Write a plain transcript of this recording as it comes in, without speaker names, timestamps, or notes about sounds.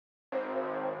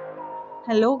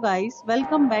Hello guys,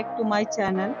 welcome back to my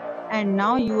channel and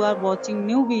now you are watching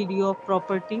new video of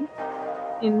property.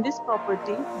 In this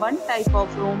property, one type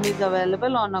of room is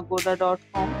available on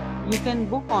agoda.com. You can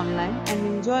book online and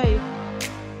enjoy it.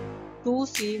 To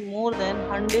see more than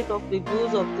 100 of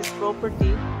reviews of this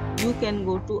property, you can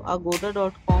go to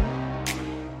agoda.com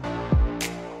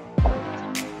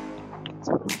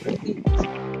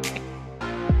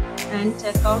and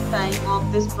checkout time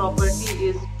of this property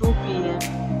is 2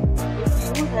 p.m.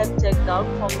 If you have checked out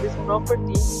from this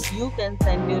property, you can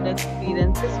send your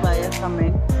experiences via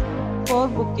comments. For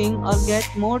booking or get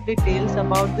more details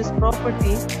about this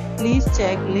property, please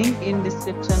check link in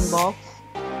description box.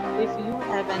 If you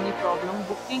have any problem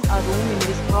booking a room in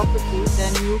this property,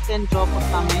 then you can drop a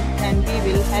comment and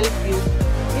we will help you.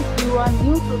 If you are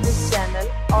new to this channel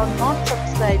or not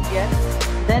subscribed yet,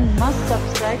 then must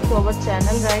subscribe to our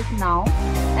channel right now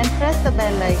and press the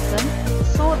bell icon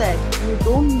so that you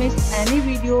don't miss any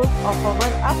videos of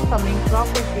our upcoming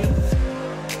property.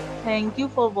 Thank you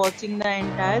for watching the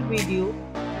entire video.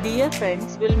 Dear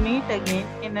friends, we'll meet again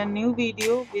in a new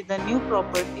video with a new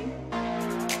property.